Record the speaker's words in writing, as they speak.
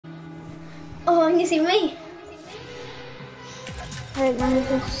can you see me? Wait, let me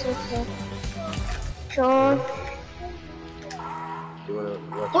just sit there. George.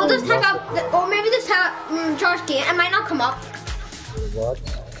 We'll just type up, or maybe just type George Gate. It might not come up. What?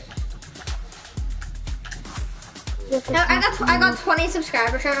 No, I got 20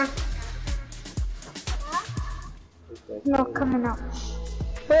 subscribers right now. Not coming up.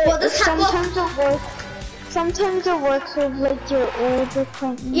 But Well, this sometimes it works. Sometimes it works with like your old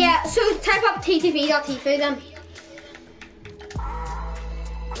acquaintance. Yeah, so type up ttv.tv then.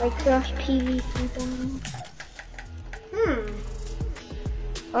 Like Josh PVC then.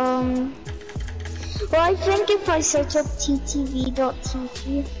 Well, I think if I search up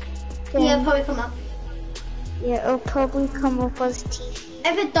ttv.tv, then Yeah, it'll probably come up. yeah, it'll probably come up as TV.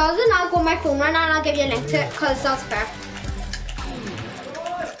 If it doesn't, I'll go on my phone right now and I'll give you a link to it, because that's fair.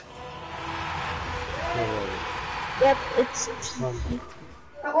 Yep, it's TV.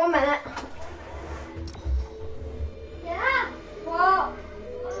 Right, 1 minute. Yeah, whoa.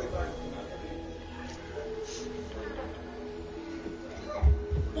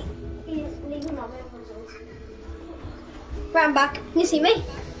 Right, I'm back. Can you see me?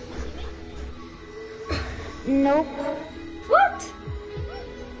 Nope. What?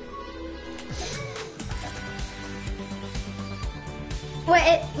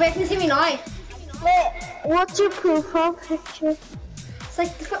 Wait, can you see me now? Wait, what's your profile picture? It's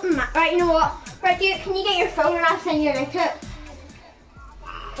like the flipping map. Right, you know what? Right, can you get your phone and I'll send you a link to it?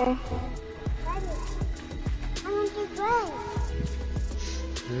 Okay.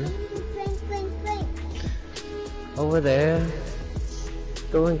 Over there.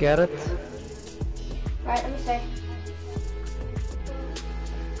 Go and get it. Right, let me see.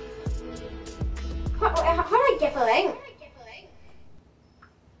 How do I get the link?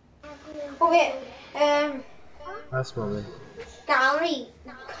 Oh wait, That's mommy. gallery,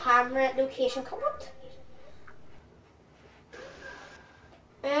 camera, location, what?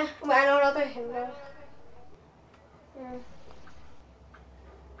 Well, I know another hinder.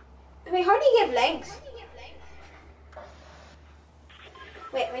 I mean, how do you give links?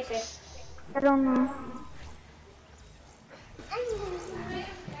 Wait, let me see. I don't know.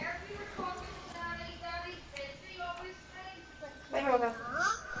 Wait, hold on.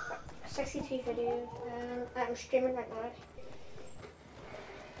 63 videos. I'm streaming right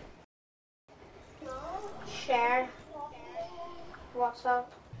now. Share. WhatsApp.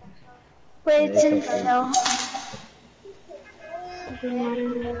 Wait, it's in Phil.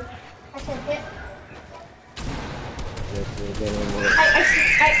 I sent it.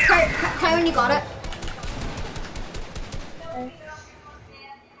 How when you got it?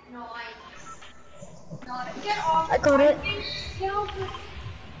 I got it.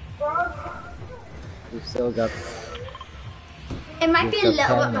 You've still got. It might be a You've got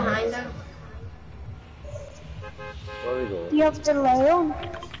little 10 bit behind minutes. though. Where are we going? You have delay on.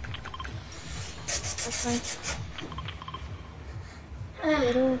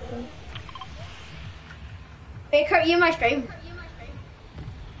 Okay. Wait, Kurt, you my stream.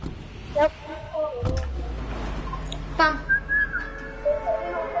 Yep. Bam.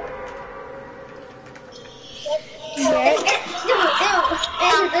 Yeah.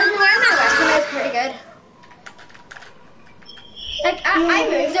 Where my webcam is pretty good. Like, I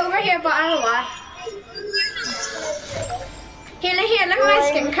moved over here, but I don't know why. Here, look at my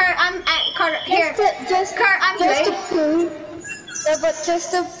skin, Kurt. Kurt, I'm blue. Yeah, but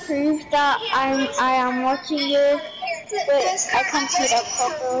just to prove that I am watching you, but I can't see that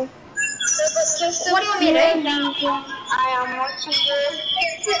properly. What do you want me to do? I am watching you,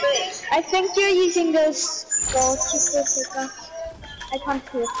 but I think you're using this skull chicken. I can't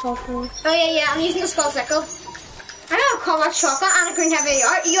see it properly. Oh yeah, I'm using the skull sickle. I got a combat chocolate and a green heavy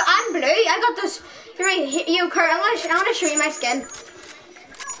art. I'm blue. I got this. You, Kurt, I'm gonna show you my skin.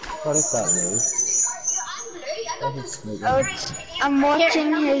 What is that mean? Oh, I'm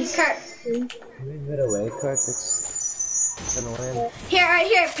watching his. Kurt. Move it away, Kurt. It's annoying.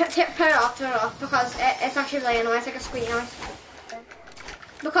 Here, put it off, because it's actually really annoying. It's like a squeak noise.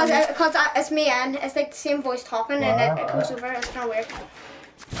 Because it's me and it's like the same voice talking and it comes over. It's kind of weird.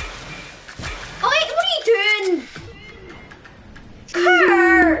 Oh wait, what are you doing?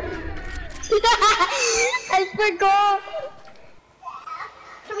 Kurt! I forgot.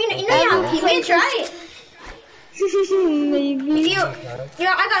 You know you have teammates, right? Maybe. You know,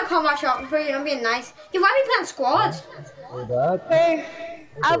 I got a combat shot for you. I'm being nice. You might be playing squads. Or that? Hey,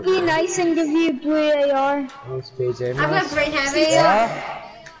 I'll be nice and give you a blue AR. Oh, Space Air I've got Mask. brain heavy. Yeah.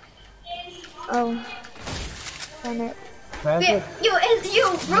 Oh. Damn it. Press it.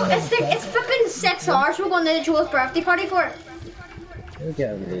 Bro, it's flipping 6 hours. We're going to Joel's birthday party for it. You're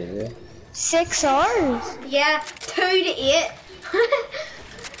getting lazy. 6 hours? Yeah, 2 to 8.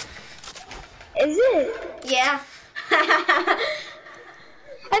 Is it? Yeah.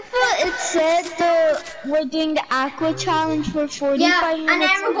 I thought it said we're doing the aqua challenge for 45 Yeah, minutes. and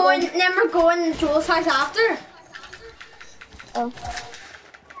then we're going to Joel's house after. Oh.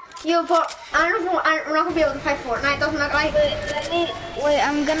 Yeah, but I don't know, we're not gonna be able to play Fortnite, doesn't look like. Wait,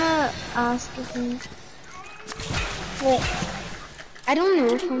 I'm gonna ask you things. Wait, I don't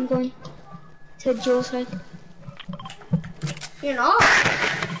know if I'm going to Joe's house. You're not.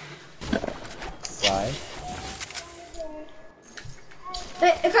 Why?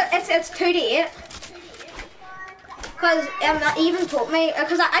 It's 2 to 8. Cause that even told me,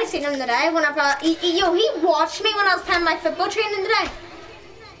 cause I seen him today whenever he watched me when I was playing my football training today.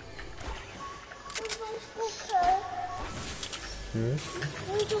 Hmm?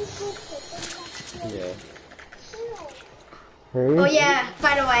 Yeah. Oh yeah,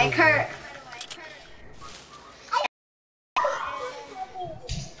 by the way, Kurt.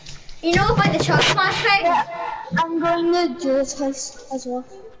 You know about the chug splash thing? Yeah, I'm going to Joe's house as well.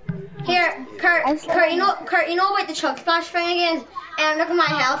 Here, Kurt, you know about the chug splash thing again? Look at my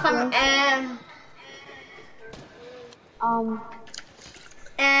health.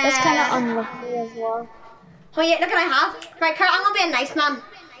 That's kind of unlucky as well. Oh yeah, look what I have. Right, Kurt, I'm gonna be a nice man.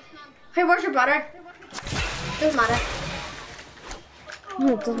 Hey, where's your brother? Doesn't matter.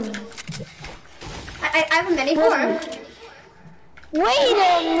 No, it doesn't. I have a mini for him. Wait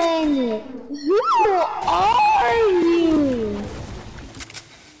a minute. Who are you?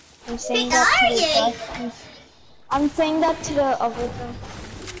 I'm saying that to the guy. I'm saying that to the other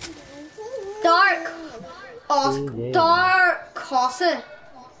guy. Dark Costa.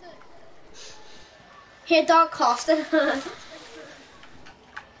 Here, Dark Costa.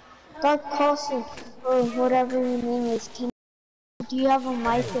 Dark Costa, or whatever your name is. Do you have a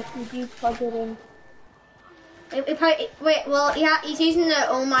mic if you do plug it in? Wait, well, yeah, he's using the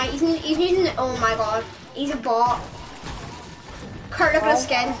he's using the, oh my god, he's a bot. Kurt, look at his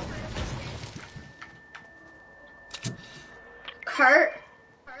skin. Kurt.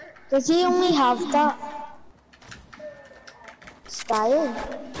 Does he only have that style?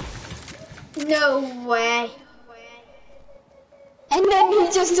 No way. And then he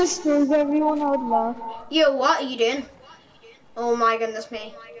just destroys everyone out loud. Yo, what are you doing? Oh my goodness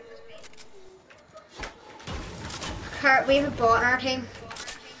me. Kurt, we have a bot in our team.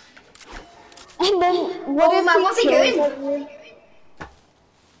 And then what's he doing? Everyone?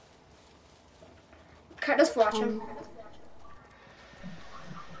 Kurt, just watch him.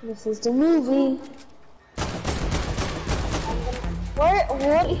 This is the movie.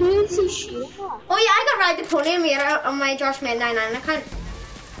 Who is he shooting at? Oh yeah, I got Ride the Pony on my Josh Mid 99 account.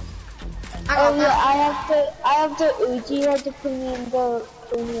 I have the Uji Ride the Pony and the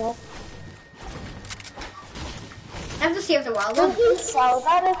Pony up. I have to save the world one. Did you sell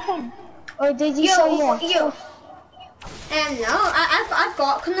that I think? Or did you sell it? No, I've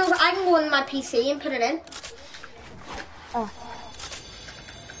got, no, I can go on my PC and put it in. Oh.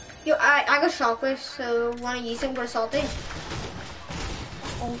 Yo, I got shockwave, so wanna use it, but it's salty.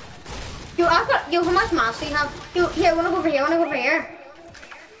 Oh. Yo, how much mats do you have? Yo, here, wanna go over here,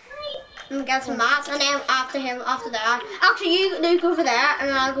 And get some mats, and then after that. Actually, you go over there, and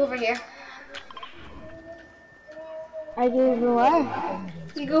then I'll go over here. I do go where?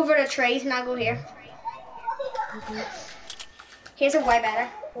 You go over the trees, and I'll go here. Okay. Here's a way better.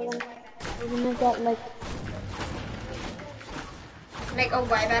 We're gonna get like a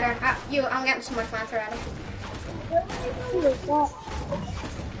way better. I'm getting so much mats already. Who is that?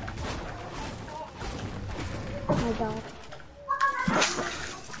 Oh my god.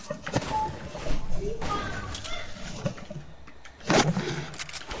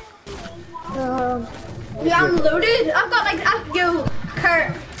 You unloaded? I've got yo,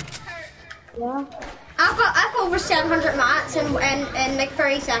 Kurt. Yeah. I've got over 700 mats in like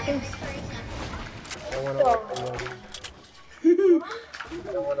 30 seconds. I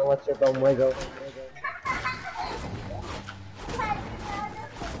don't wanna watch your bum wiggle.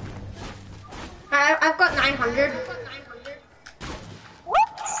 I've got 900. What?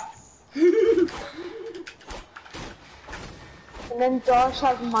 And then Josh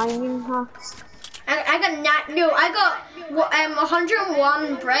has mining hacks. I got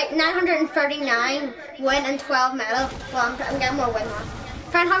 101 brick, 939 win and 12 metal. Well, I'm getting more win now.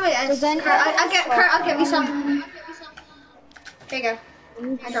 Friend, how many is? Kurt, I'll give you some. There you go.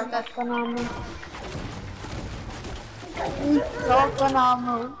 I dropped it. I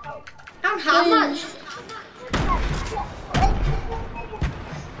don't have much.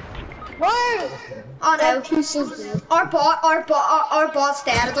 Oh no. Pieces dead. Our bot's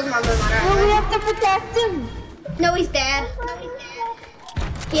dead. It doesn't really matter. No, we Anyway. have to protect him. No, he's dead.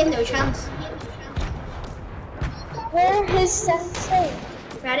 He had no chance. Where his sensei?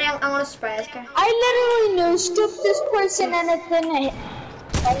 Ready? I want to spray this guy. I literally no-scoped this person and it didn't hit.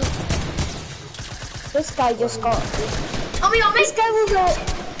 This guy just got. Oh me, oh me! This guy was a.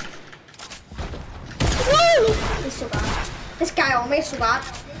 Woo! He's so bad. This guy on me is so bad.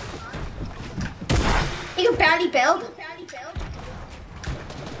 He can barely build.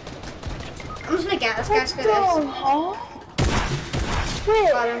 I'm just gonna get this guy. Screw this.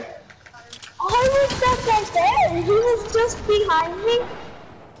 Wait, Got him. how was that guy there? He was just behind me.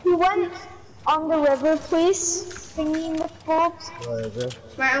 He went on the river place thingy with Bob's. What is it?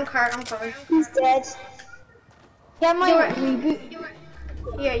 Right, I'm coming. He's dead. Get my You're- reboot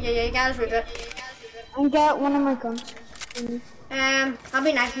Yeah, you gotta reboot it. and get one of my guns. I'll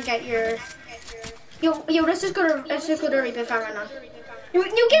be nice and get your. Yo, let's just go to reboot farm right now. You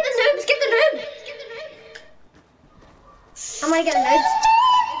get the noobs, get the noobs. I'm gonna get the noobs.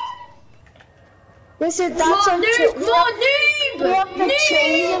 Listen, that's Come our on, noob, trick. come on, noob. We have to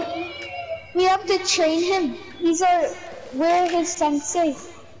train him. We have to train him. We're his sensei.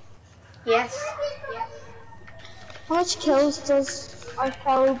 Yes. How much kills does our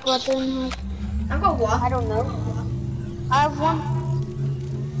fellow brother have? I've got one. I don't know. I have one.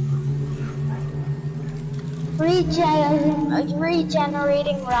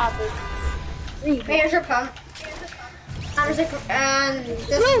 Regenerating rabbit. Here's your pump. And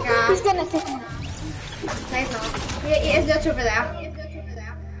this Look, guy. he's gonna take me. No, he's not. Yeah, that's over there.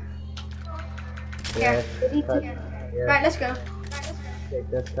 Yeah. Cut. Yeah. Right, let's go. Take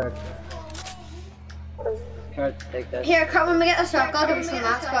this cut. Cut. Take that. Here, come when we get a circle, I'll give you some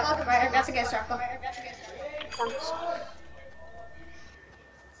mats, but right, I got to get a circle. Thanks.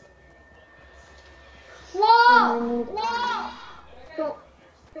 Whoa!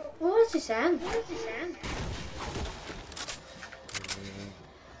 What is he saying?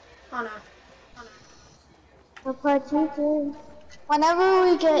 Oh no. Whenever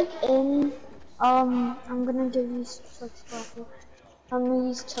we get in, I'm gonna give you chug stuff. I'm gonna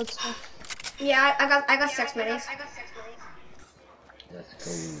use chug stuff. Yeah, I got 6 minis. Let's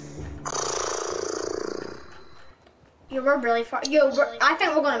go. You were really far. I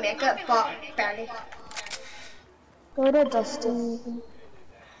think we're gonna make it, but barely. Go to Dustin.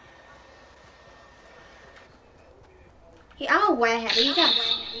 I'm way ahead of you guys.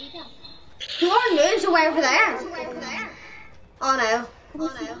 You are news away over there. Oh no.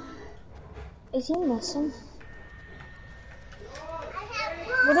 Is he missing?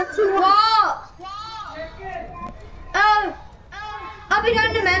 What if he wants? What? Oh, I'll be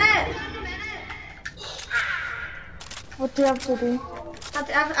done in a minute. What do you have to do? I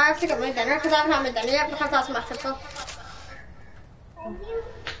have to get my dinner because I haven't had my dinner yet because that's my football.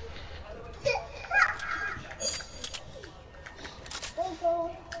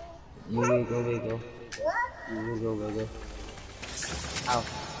 You wiggle. You wiggle. Ow.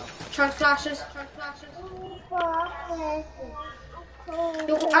 Charge flashes.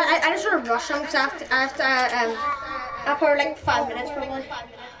 Yo, I just want to rush them because I have to I'll probably like 5 minutes probably.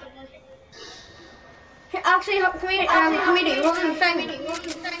 Actually, can we do one thing?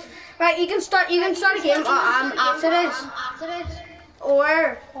 Right, you can start a game after this,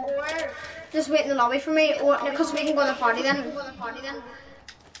 or just wait in the lobby for me, or because we can go to the party then.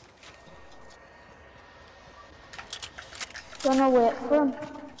 Gonna wait for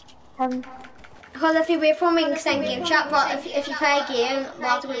him. Because if you wait for me, we can send game chat. But if you play a game, we'll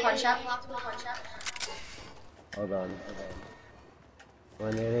have to go to party chat. Hold on.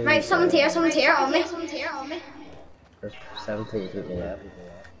 Right, someone's here on me. There's 17 people left.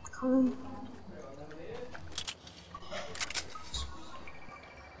 Come.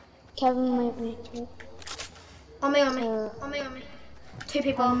 Kevin might make it. On me. 2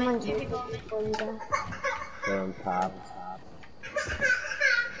 people on me. They're on top.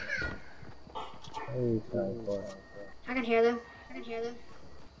 Hey, sorry for it. I can hear them.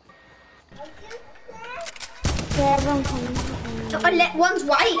 Kevin coming. One's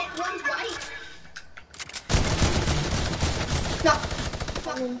white. No.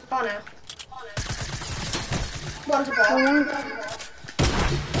 Oh no. One's a ball.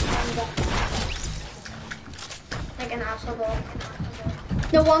 Like an asshole ball.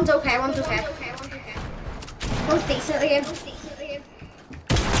 No, one's okay. One's decent again.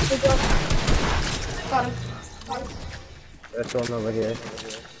 Got him. There's one over here.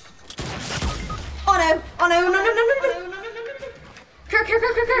 Oh no. No. Kirk.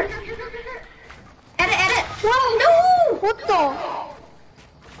 Edit. Whoa, no! What the?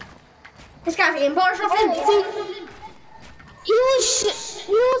 This guy's aimbot or something. He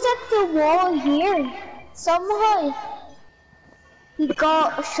was at the wall here. Somehow he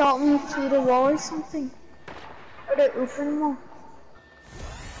got shot me through the wall or something. Or the open wall.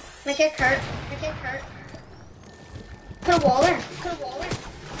 Make it hurt. Put a wall there.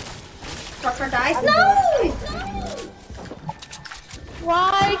 Watch her die. No!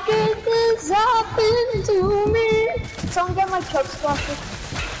 Why did this happen to me? Someone get my chug splashes.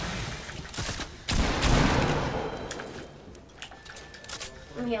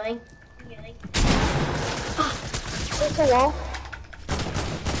 I'm healing. There's a wall.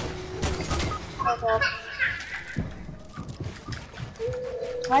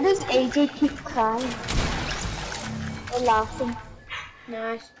 Why does AJ keep crying? Or laughing?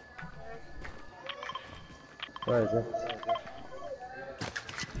 Nice. Where is it?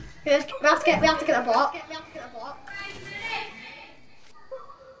 We have to get a bot.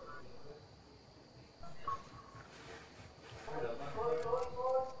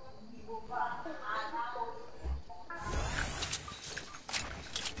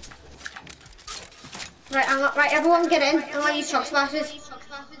 Right, everyone get in. I'm gonna use shock splashes.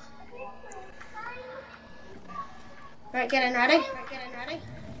 Right, get in, ready?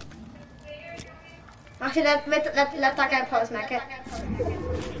 Actually, let that guy put his mech it.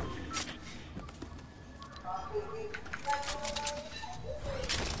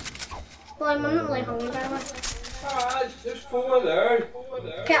 Well, I'm not really hungry, by the way. There's 4 there.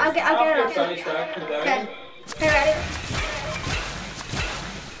 Okay, I'll get it after. Okay, ready?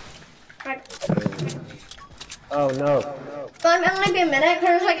 Right. Oh no. Well, it'll only be a minute,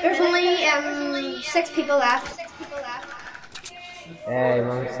 because there's only 6 people left. Hey,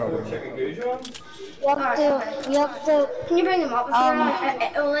 mom's talking. You have to, Can you bring them up if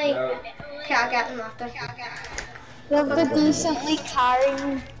you're only... Okay, I'll get them after. you have to decently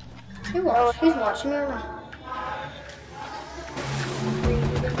carry me. Who's watching me right now?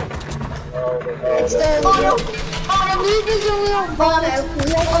 It's the, Oh no! there's only one.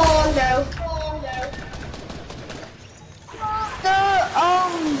 Oh no! The,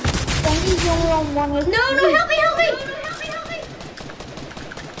 thingy's only on one. No, help me!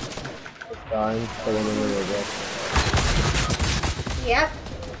 Dying, pulling in the robot. Yep.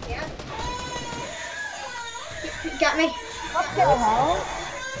 Got me. What the hell?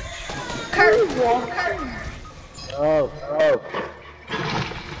 Kurt. Oh.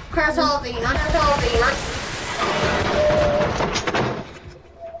 Kurt's all the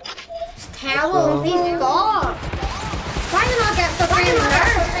terrible, these bots. Why did I get the free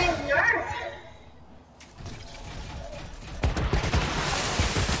nerf?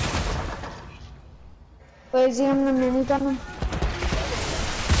 Where is he on the minigun?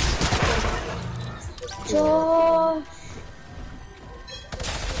 Josh.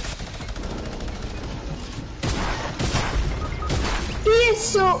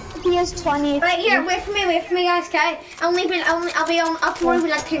 He is 20. Right here, wait for me guys, okay? I'll be up for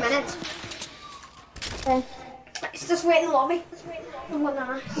like 2 minutes. Okay. It's just wait in the lobby. I'm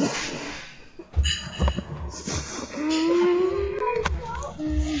gonna...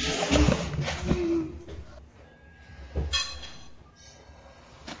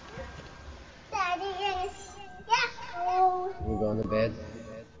 You going to bed?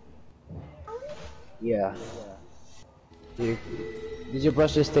 Yeah. Did you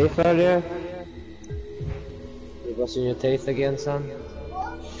brush your teeth earlier? You brushing your teeth again, son?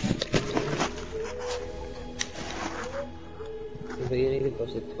 But you need to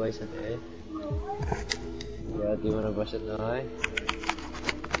brush it twice a day. Yeah, do you want to brush it now?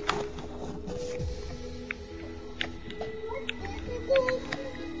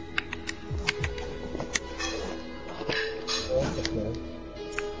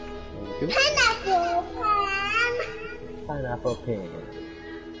 Pineapple pig.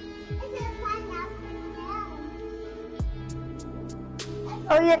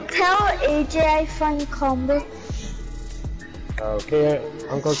 Oh yeah, tell AJ I find combo. Okay,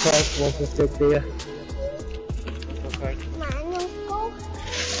 Uncle Kurt wants to stick to you. Okay.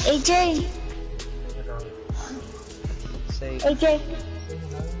 AJ. Say, AJ.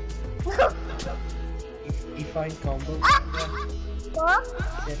 you find combo. What?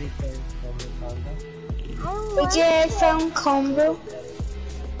 Did he find combo? AJ, I found combo.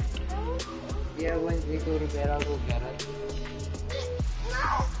 Yeah, when we go to bed, I'll go get it.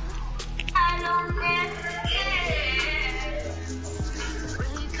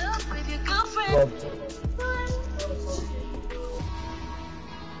 Well,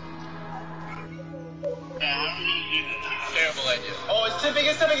 Terrible idea. Oh, it's tipping.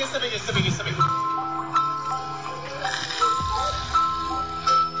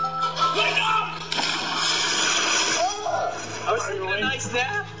 Like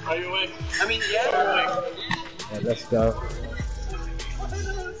Snap? Are you awake? I mean, yeah, I'm awake. Alright, let's go.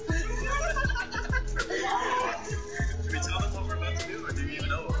 Should we tell them what we're about to do, or do you even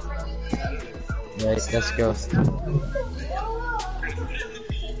know what we're about to do? Right, let's go.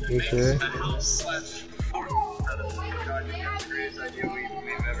 You sure?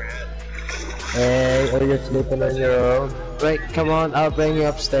 Hey, or you're sleeping on your own? Right, come on, I'll bring you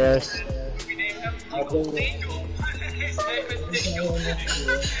upstairs. One day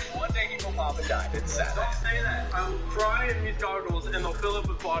he will pop and die. It's sad. Don't say that. I will cry in these goggles and they'll fill up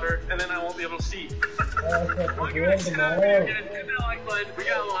with water and then I won't be able to see. We got a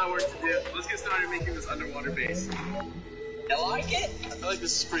lot of work to do. Let's get started making this underwater base. You like it? I feel like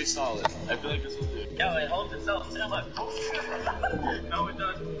this is pretty solid. I feel like this will do. Yo, it holds itself too much. No, it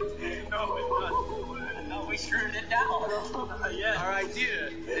doesn't. No, it doesn't. No, we screwed it down. Yeah. Our idea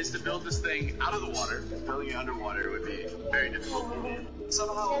is to build this thing out of the water. Building it underwater would be very difficult.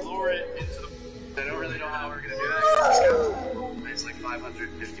 Somehow lower it into the... I don't really know how we're going to do that. It's like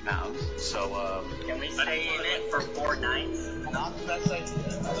 550 pounds. So, can we stay in it for 4 nights? Not the best idea.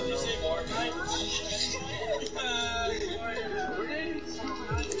 Did you say 4 nights? 4 days.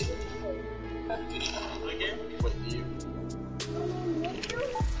 Okay. With you.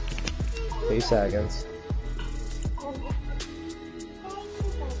 3 seconds.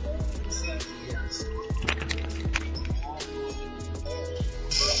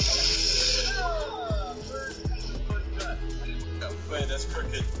 Wait, that's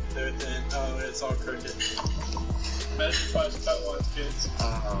crooked. They're thin. Oh, it's all crooked. Measure twice, cut once, kids. I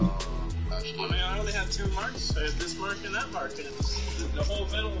mean, I only have 2 marks. There's this mark and that mark. And the whole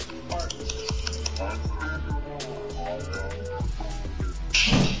middle part.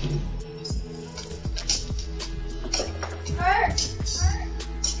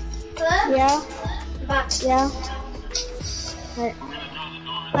 Yeah. Yeah. Right.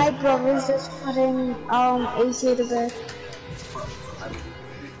 My brother's just putting AC to bed.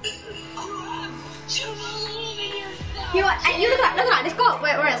 You know what? You look at that. Let's go.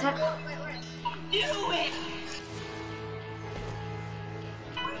 Wait, where is it?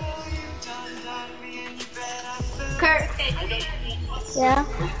 Kurt. Yeah.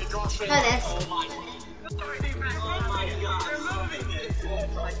 Look at this.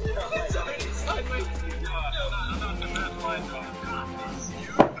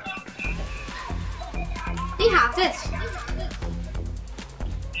 Do you have this?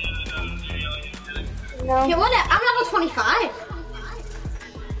 No. Okay, what? I'm level 25.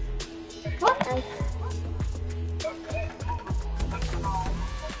 What?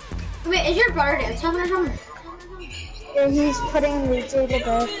 Wait, is your brother doing something or something? Yeah, he's putting Luigi to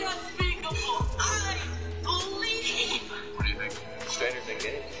bed. What do you think? Stranger Things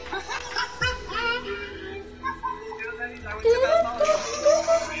game?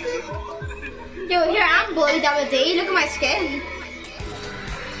 Yo, here, I'm Bloody Double D. Look at my skin.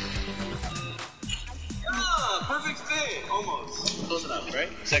 Perfect fit! Almost. Close enough, right?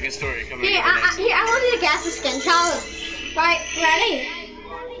 Second story coming Here, up next. I want you to guess the skin challenge. Right, ready?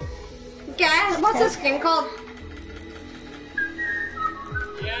 Guess, what's the skin called?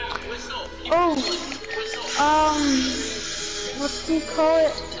 Yeah, whistle. Oh. What do you call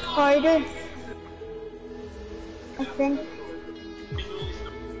it? Spider? I think.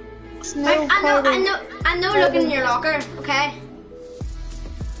 Snow I know look in your locker, okay?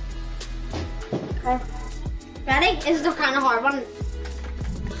 Okay. Ready? This is the kind of hard one.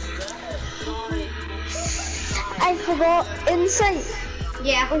 I forgot insight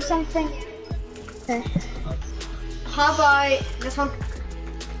Yeah. or something. Okay. How about this one?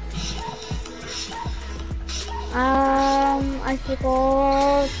 I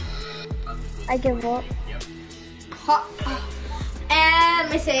forgot. I give up.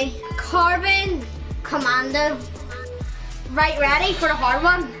 Let me see. Carbon Commando. Right, ready for the hard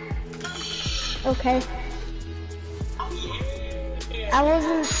one? Okay. I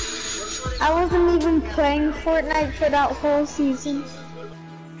wasn't even playing Fortnite for that whole season.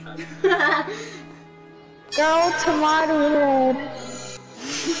 Girl, tomato head.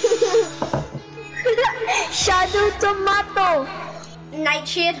 Shadow tomato.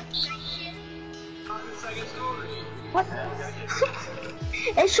 Nightshade. What?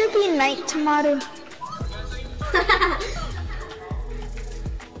 It should be night tomato.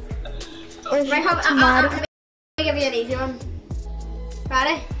 Or is Right, it let tomato? me give you an easy one.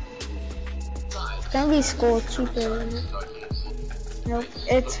 Ready? It's gonna be school cheaper, isn't it? Nope,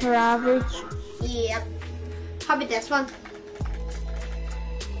 it's her average. Yep. How about this one?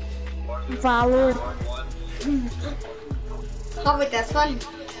 Valor. How about this one?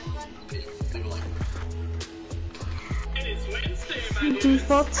 It's Wednesday, man.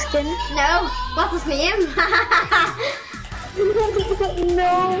 default skin? No. What's his name?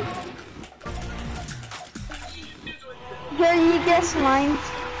 No. Here, you guess mine.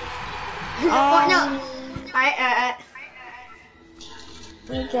 What? No. Alright.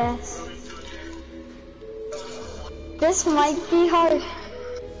 You guess. This might be hard.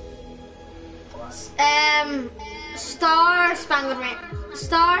 Star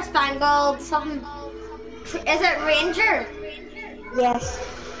Spangled something. Is it Ranger? Yes.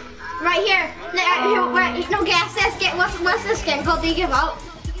 Right here. No, guess this. What's the skin called? Do you give up?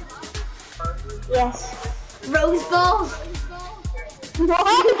 Yes. Rose balls.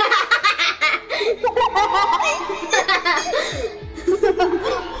 What?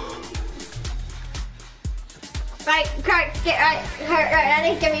 Right, Kurt, get right. Kurt,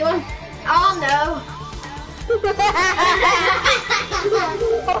 ready? Give me one. Oh no.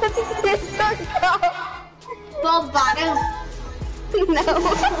 What is this song called? Ball bottom. No.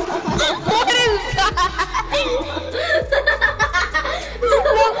 What is that? No,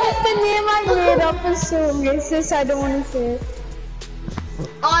 the name I made up is so racist, I don't want to say it.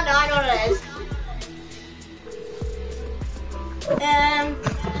 Oh no, I know what it is.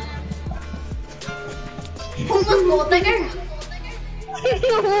 Homeless gold digger.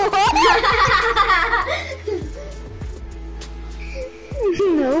 What?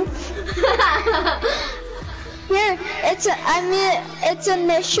 No. Here, its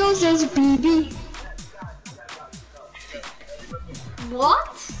initials is BB.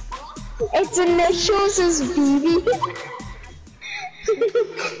 What? Its initials is BB.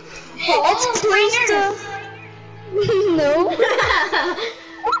 It's close to... No.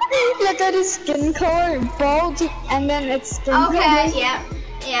 Look at his skin color, bald, and then it's skin color. Okay, yeah.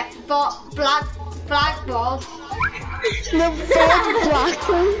 Black bald. No, bald black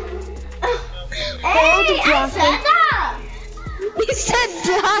one. Hey, I said that! He said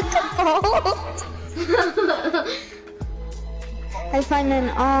black bald. I find an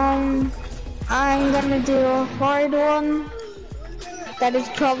I'm gonna do a hard one. That is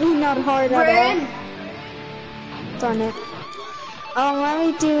probably not hard at all. Darn it. Let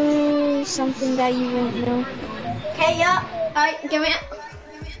me do something that you won't know. Okay, yeah. Alright, give me it.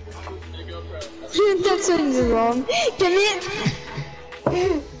 That sounds wrong. Give me it.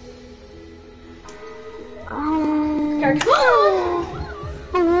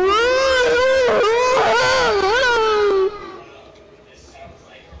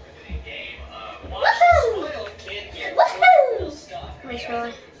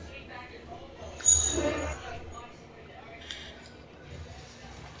 Really?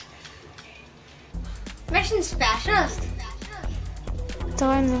 Mission specialist.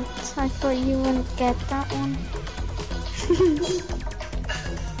 Darn it, I thought you wouldn't get that one.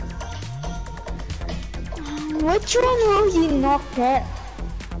 Which one will you not get?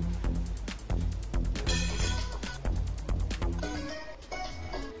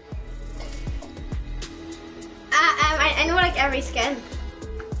 I know like every skin.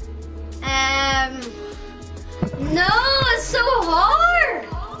 No, it's so hard.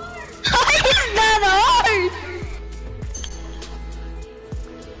 How is that hard?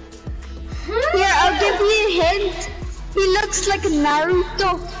 Here, I'll give you a hint. He looks like Naruto.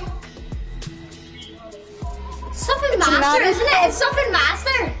 Something master, isn't it? It's something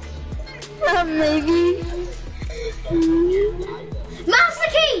master. Maybe. Master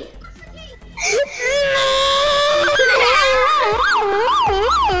key.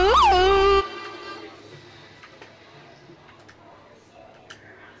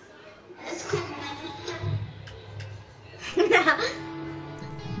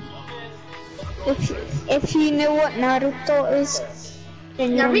 If you know what Naruto is,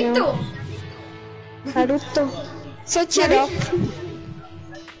 then you know. Naruto. Search it up.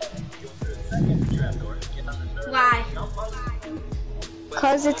 Why?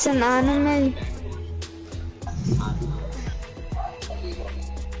 Cause it's an anime.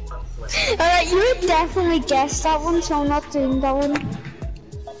 Alright, you would definitely guess that one, so I'm not doing that one.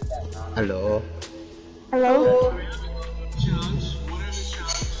 Hello. Hello?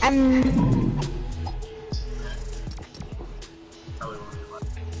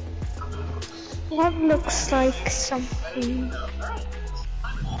 That looks like something.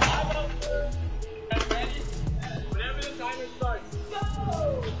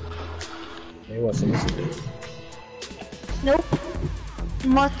 Hey, what's this? Nope.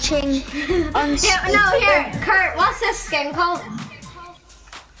 Watching on Here, Kurt, what's this skin called?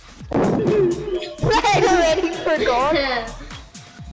 I already forgot.